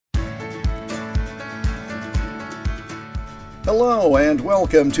Hello and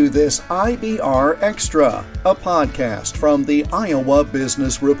welcome to this IBR Extra, a podcast from the Iowa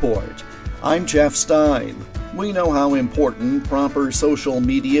Business Report. I'm Jeff Stein. We know how important proper social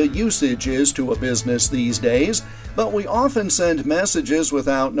media usage is to a business these days, but we often send messages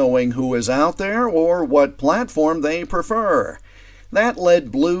without knowing who is out there or what platform they prefer. That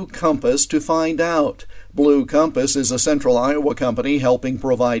led Blue Compass to find out. Blue Compass is a Central Iowa company helping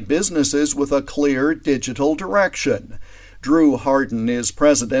provide businesses with a clear digital direction. Drew Harden is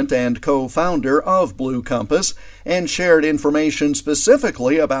president and co-founder of Blue Compass and shared information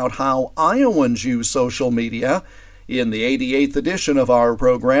specifically about how Iowans use social media in the 88th edition of our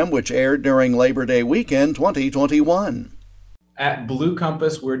program, which aired during Labor Day weekend 2021. At Blue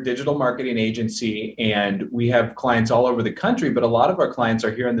Compass, we're a digital marketing agency, and we have clients all over the country, but a lot of our clients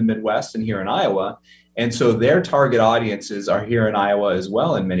are here in the Midwest and here in Iowa. And so their target audiences are here in Iowa as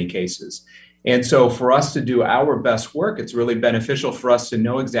well in many cases. And so for us to do our best work, it's really beneficial for us to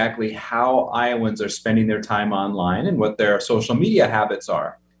know exactly how Iowans are spending their time online and what their social media habits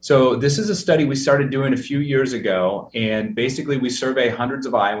are. So this is a study we started doing a few years ago, and basically we survey hundreds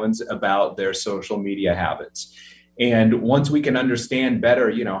of Iowans about their social media habits. And once we can understand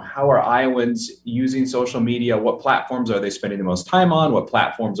better, how are Iowans using social media? What platforms are they spending the most time on? What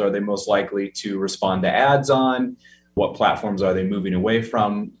platforms are they most likely to respond to ads on? What platforms are they moving away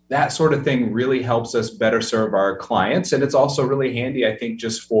from? That sort of thing really helps us better serve our clients. And it's also really handy, I think,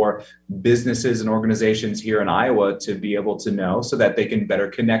 just for businesses and organizations here in Iowa to be able to know so that they can better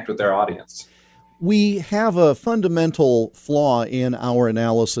connect with their audience. We have a fundamental flaw in our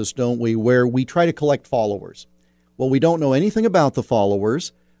analysis, don't we, where we try to collect followers. Well, we don't know anything about the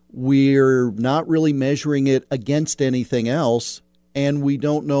followers. We're not really measuring it against anything else. And we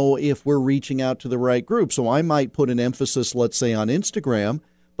don't know if we're reaching out to the right group. So I might put an emphasis, let's say, on Instagram,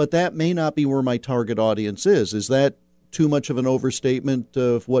 but that may not be where my target audience is. Is that too much of an overstatement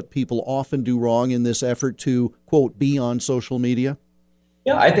of what people often do wrong in this effort to, quote, be on social media?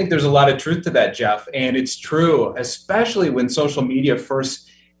 Yeah, I think there's a lot of truth to that, Jeff. And it's true, especially when social media first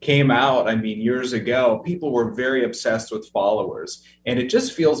came out, years ago, people were very obsessed with followers. And it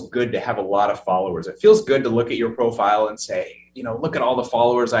just feels good to have a lot of followers. It feels good to look at your profile and say, look at all the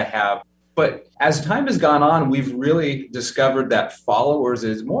followers I have. But as time has gone on, we've really discovered that followers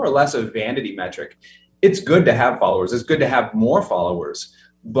is more or less a vanity metric. It's good to have followers. It's good to have more followers.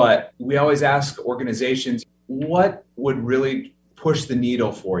 But we always ask organizations, what would really push the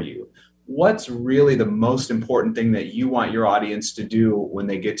needle for you? What's really the most important thing that you want your audience to do when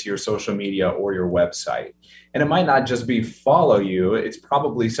they get to your social media or your website? And it might not just be follow you. It's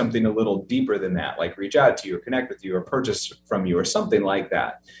probably something a little deeper than that, like reach out to you or connect with you or purchase from you or something like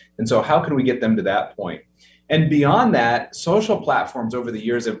that. And so how can we get them to that point? And beyond that, social platforms over the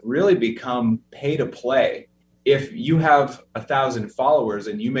years have really become pay to play. If you have 1,000 followers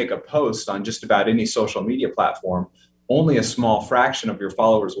and you make a post on just about any social media platform, only a small fraction of your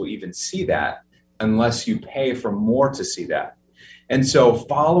followers will even see that unless you pay for more to see that. And so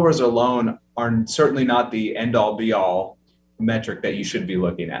followers alone are certainly not the end-all be-all metric that you should be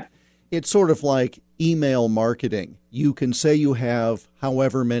looking at. It's sort of like email marketing. You can say you have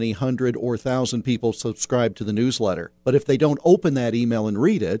however many 100 or 1,000 people subscribe to the newsletter, but if they don't open that email and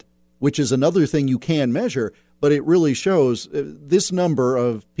read it, which is another thing you can measure, but it really shows this number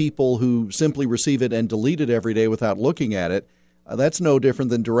of people who simply receive it and delete it every day without looking at it. That's no different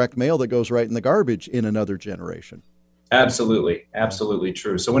than direct mail that goes right in the garbage in another generation. Absolutely. Absolutely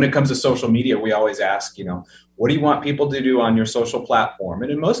true. So when it comes to social media, we always ask, what do you want people to do on your social platform?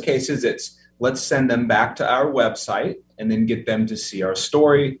 And in most cases, it's let's send them back to our website and then get them to see our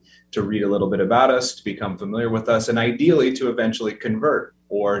story, to read a little bit about us, to become familiar with us, and ideally to eventually convert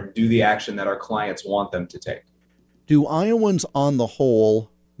or do the action that our clients want them to take. Do Iowans on the whole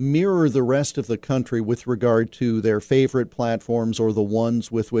mirror the rest of the country with regard to their favorite platforms or the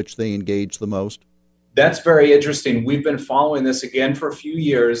ones with which they engage the most? That's very interesting. We've been following this again for a few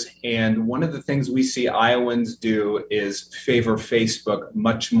years, and one of the things we see Iowans do is favor Facebook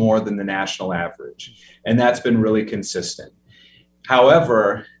much more than the national average, and that's been really consistent.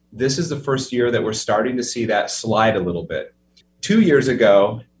 However, this is the first year that we're starting to see that slide a little bit. 2 years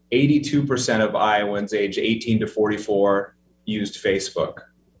ago, 82% of Iowans age 18 to 44 used Facebook.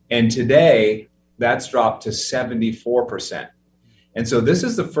 And today, that's dropped to 74%. And so this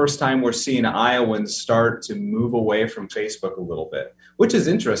is the first time we're seeing Iowans start to move away from Facebook a little bit, which is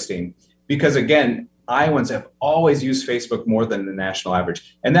interesting because, again, Iowans have always used Facebook more than the national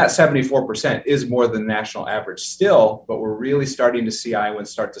average. And that 74% is more than the national average still, but we're really starting to see Iowans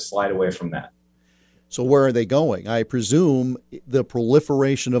start to slide away from that. So where are they going? I presume the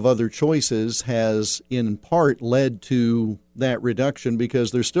proliferation of other choices has in part led to that reduction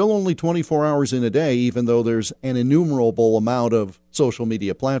because there's still only 24 hours in a day, even though there's an innumerable amount of social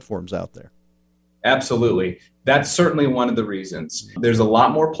media platforms out there. Absolutely. That's certainly one of the reasons. There's a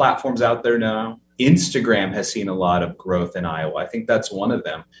lot more platforms out there now. Instagram has seen a lot of growth in Iowa. I think that's one of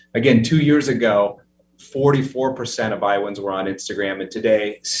them. Again, 2 years ago, 44% of Iowans were on Instagram, and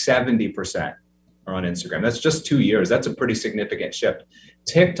today 70% are on Instagram. That's just 2 years. That's a pretty significant shift.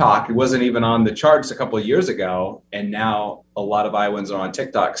 TikTok wasn't even on the charts a couple of years ago, and now a lot of Iowans are on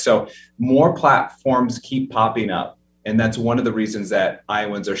TikTok. So more platforms keep popping up, and that's one of the reasons that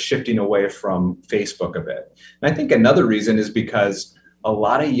Iowans are shifting away from Facebook a bit. And I think another reason is because a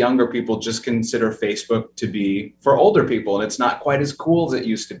lot of younger people just consider Facebook to be for older people, and it's not quite as cool as it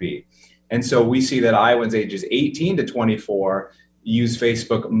used to be. And so we see that Iowans ages 18 to 24 use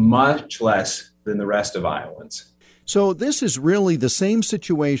Facebook much less than the rest of Iowans. So this is really the same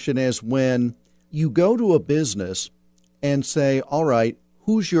situation as when you go to a business and say, all right,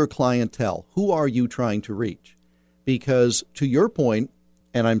 who's your clientele? Who are you trying to reach? Because to your point,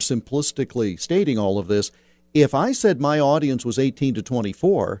 and I'm simplistically stating all of this, if I said my audience was 18 to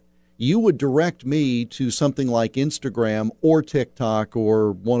 24, you would direct me to something like Instagram or TikTok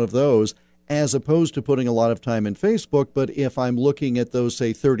or one of those, as opposed to putting a lot of time in Facebook. But if I'm looking at those,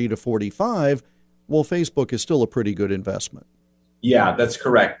 say, 30 to 45, well, Facebook is still a pretty good investment. Yeah, that's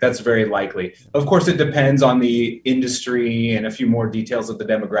correct. That's very likely. Of course, it depends on the industry and a few more details of the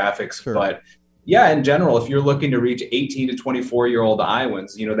demographics. Sure. But yeah, in general, if you're looking to reach 18 to 24-year-old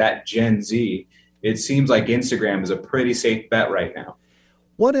Iowans, that Gen Z, it seems like Instagram is a pretty safe bet right now.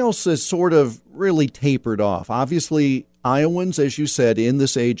 What else has sort of really tapered off? Obviously, Iowans, as you said, in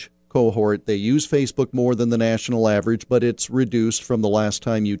this age cohort, they use Facebook more than the national average, but it's reduced from the last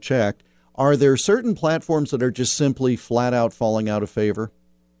time you checked. Are there certain platforms that are just simply flat out falling out of favor?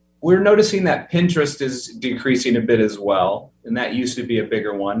 We're noticing that Pinterest is decreasing a bit as well, and that used to be a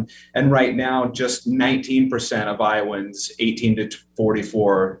bigger one. And right now, just 19% of Iowans 18 to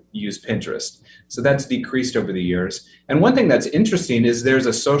 44 use Pinterest. So that's decreased over the years. And one thing that's interesting is there's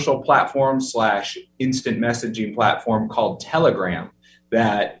a social platform / instant messaging platform called Telegram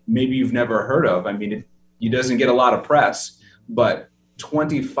that maybe you've never heard of. I mean, it doesn't get a lot of press, but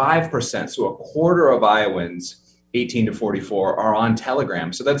 25%, so a quarter of Iowans 18 to 44 are on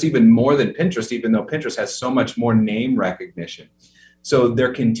Telegram. So that's even more than Pinterest, even though Pinterest has so much more name recognition. So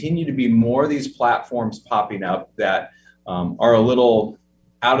there continue to be more of these platforms popping up that are a little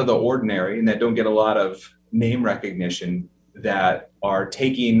out of the ordinary and that don't get a lot of name recognition, that are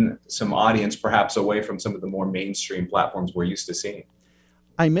taking some audience perhaps away from some of the more mainstream platforms we're used to seeing.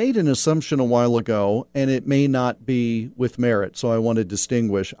 I made an assumption a while ago, and it may not be with merit, so I want to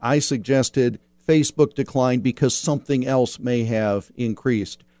distinguish. I suggested Facebook declined because something else may have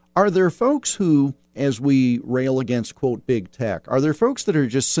increased. Are there folks who, as we rail against, quote, big tech, are there folks that are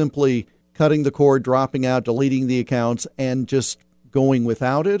just simply cutting the cord, dropping out, deleting the accounts, and just going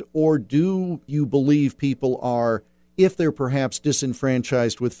without it? Or do you believe people are, if they're perhaps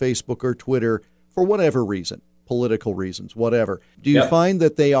disenfranchised with Facebook or Twitter for whatever reason, political reasons, whatever, do you find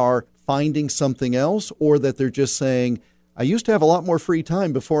that they are finding something else, or that they're just saying, I used to have a lot more free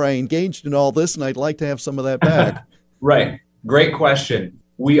time before I engaged in all this, and I'd like to have some of that back? Right. Great question.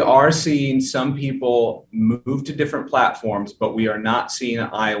 We are seeing some people move to different platforms, but we are not seeing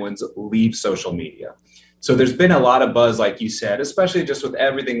Iowans leave social media. So there's been a lot of buzz, like you said, especially just with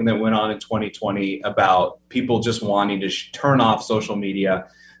everything that went on in 2020 about people just wanting to turn off social media.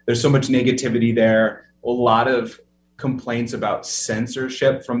 There's so much negativity there. A lot of complaints about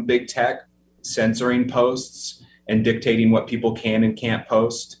censorship from big tech, censoring posts and dictating what people can and can't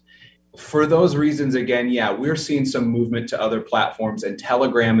post. For those reasons, again, we're seeing some movement to other platforms, and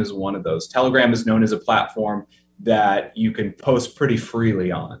Telegram is one of those. Telegram is known as a platform that you can post pretty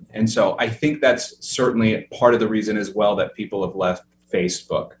freely on. And so I think that's certainly part of the reason as well that people have left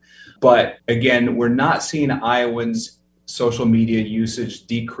Facebook. But again, we're not seeing Iowans' social media usage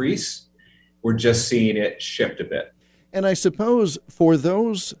decrease. We're just seeing it shift a bit. And I suppose for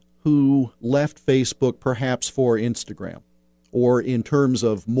those who left Facebook perhaps for Instagram, or in terms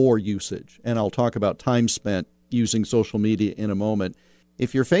of more usage, and I'll talk about time spent using social media in a moment.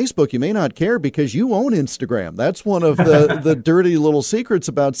 If you're Facebook, you may not care because you own Instagram. That's one of the dirty little secrets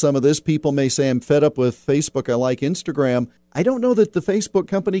about some of this. People may say, I'm fed up with Facebook, I like Instagram. I don't know that the Facebook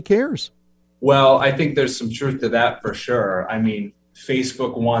company cares. Well, I think there's some truth to that for sure. I mean,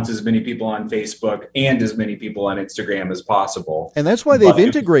 Facebook wants as many people on Facebook and as many people on Instagram as possible. And that's why they've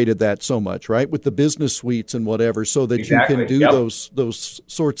integrated that so much, right, with the business suites and whatever, so that you can do those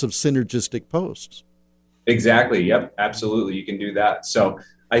sorts of synergistic posts. Exactly. Yep. Absolutely. You can do that. So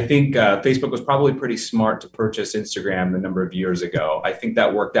I think Facebook was probably pretty smart to purchase Instagram a number of years ago. I think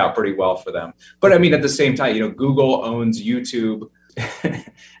that worked out pretty well for them. But I mean, at the same time, Google owns YouTube.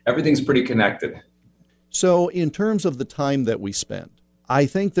 Everything's pretty connected. So in terms of the time that we spend, I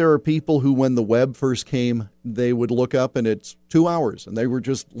think there are people who, when the web first came, they would look up and it's 2 hours and they were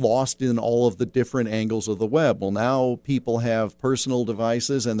just lost in all of the different angles of the web. Well, now people have personal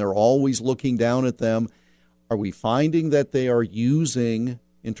devices and they're always looking down at them. Are we finding that they are using,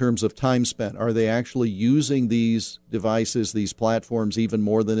 in terms of time spent, are they actually using these devices, these platforms, even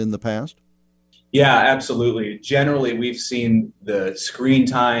more than in the past? Yeah, absolutely. Generally, we've seen the screen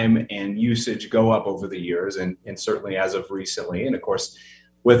time and usage go up over the years, and certainly as of recently. And of course,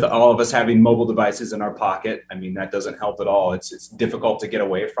 with all of us having mobile devices in our pocket, I mean, that doesn't help at all. It's difficult to get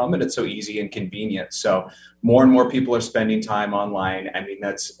away from it. It's so easy and convenient. So more and more people are spending time online. I mean,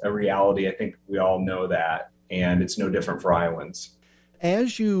 that's a reality. I think we all know that, and it's no different for Iowans.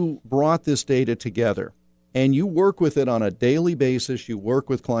 As you brought this data together, and you work with it on a daily basis, you work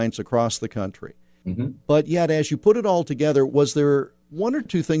with clients across the country, but yet as you put it all together, was there one or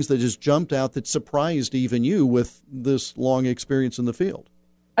two things that just jumped out that surprised even you with this long experience in the field?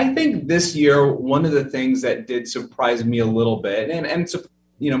 I think this year, one of the things that did surprise me a little bit, and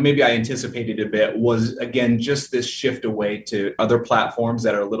maybe I anticipated a bit, was, again, just this shift away to other platforms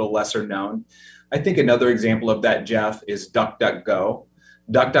that are a little lesser known. I think another example of that, Jeff, is DuckDuckGo.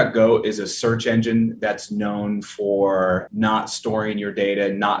 DuckDuckGo is a search engine that's known for not storing your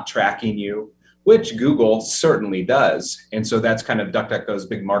data, not tracking you, which Google certainly does. And so that's kind of DuckDuckGo's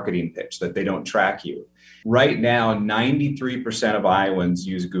big marketing pitch, that they don't track you. Right now, 93% of Iowans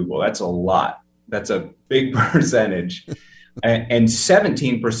use Google. That's a lot. That's a big percentage. And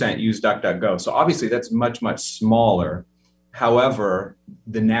 17% use DuckDuckGo. So obviously that's much, much smaller. However,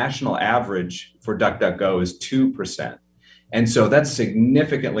 the national average for DuckDuckGo is 2%. And so that's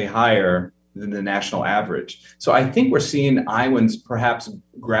significantly higher than the national average. So I think we're seeing Iowans perhaps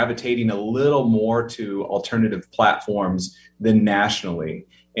gravitating a little more to alternative platforms than nationally,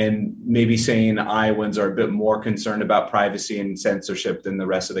 and maybe saying Iowans are a bit more concerned about privacy and censorship than the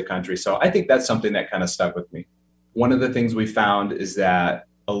rest of the country. So I think that's something that kind of stuck with me. One of the things we found is that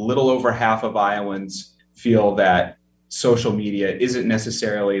a little over half of Iowans feel that social media isn't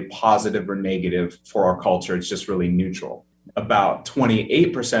necessarily positive or negative for our culture. It's just really neutral. About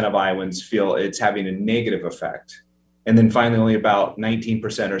 28% of Iowans feel it's having a negative effect. And then finally, only about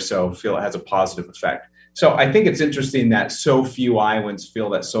 19% or so feel it has a positive effect. So I think it's interesting that so few Iowans feel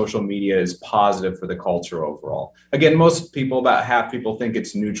that social media is positive for the culture overall. Again, most people, about half people, think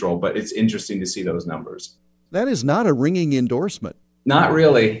it's neutral, but it's interesting to see those numbers. That is not a ringing endorsement. Not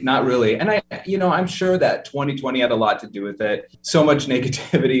really. And I'm sure that 2020 had a lot to do with it. So much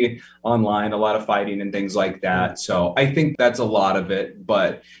negativity online, a lot of fighting and things like that. So I think that's a lot of it.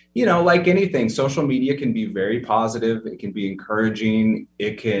 But, like anything, social media can be very positive. It can be encouraging.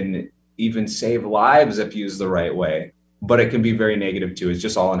 It can even save lives if used the right way. But it can be very negative too. It's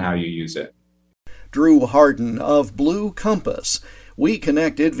just all in how you use it. Drew Harden of Blue Compass. We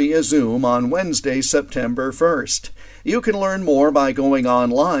connected via Zoom on Wednesday, September 1st. You can learn more by going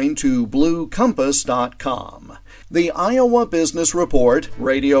online to bluecompass.com. The Iowa Business Report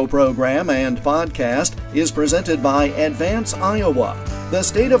radio program and podcast is presented by Advance Iowa, the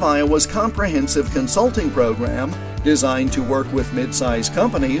state of Iowa's comprehensive consulting program designed to work with mid-sized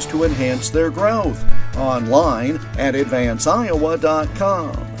companies to enhance their growth. Online at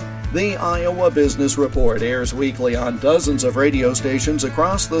advanceiowa.com. The Iowa Business Report airs weekly on dozens of radio stations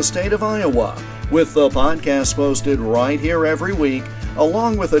across the state of Iowa, with the podcast posted right here every week,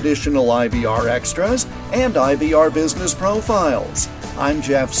 along with additional IBR extras and IBR business profiles. I'm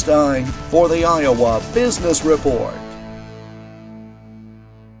Jeff Stein for the Iowa Business Report.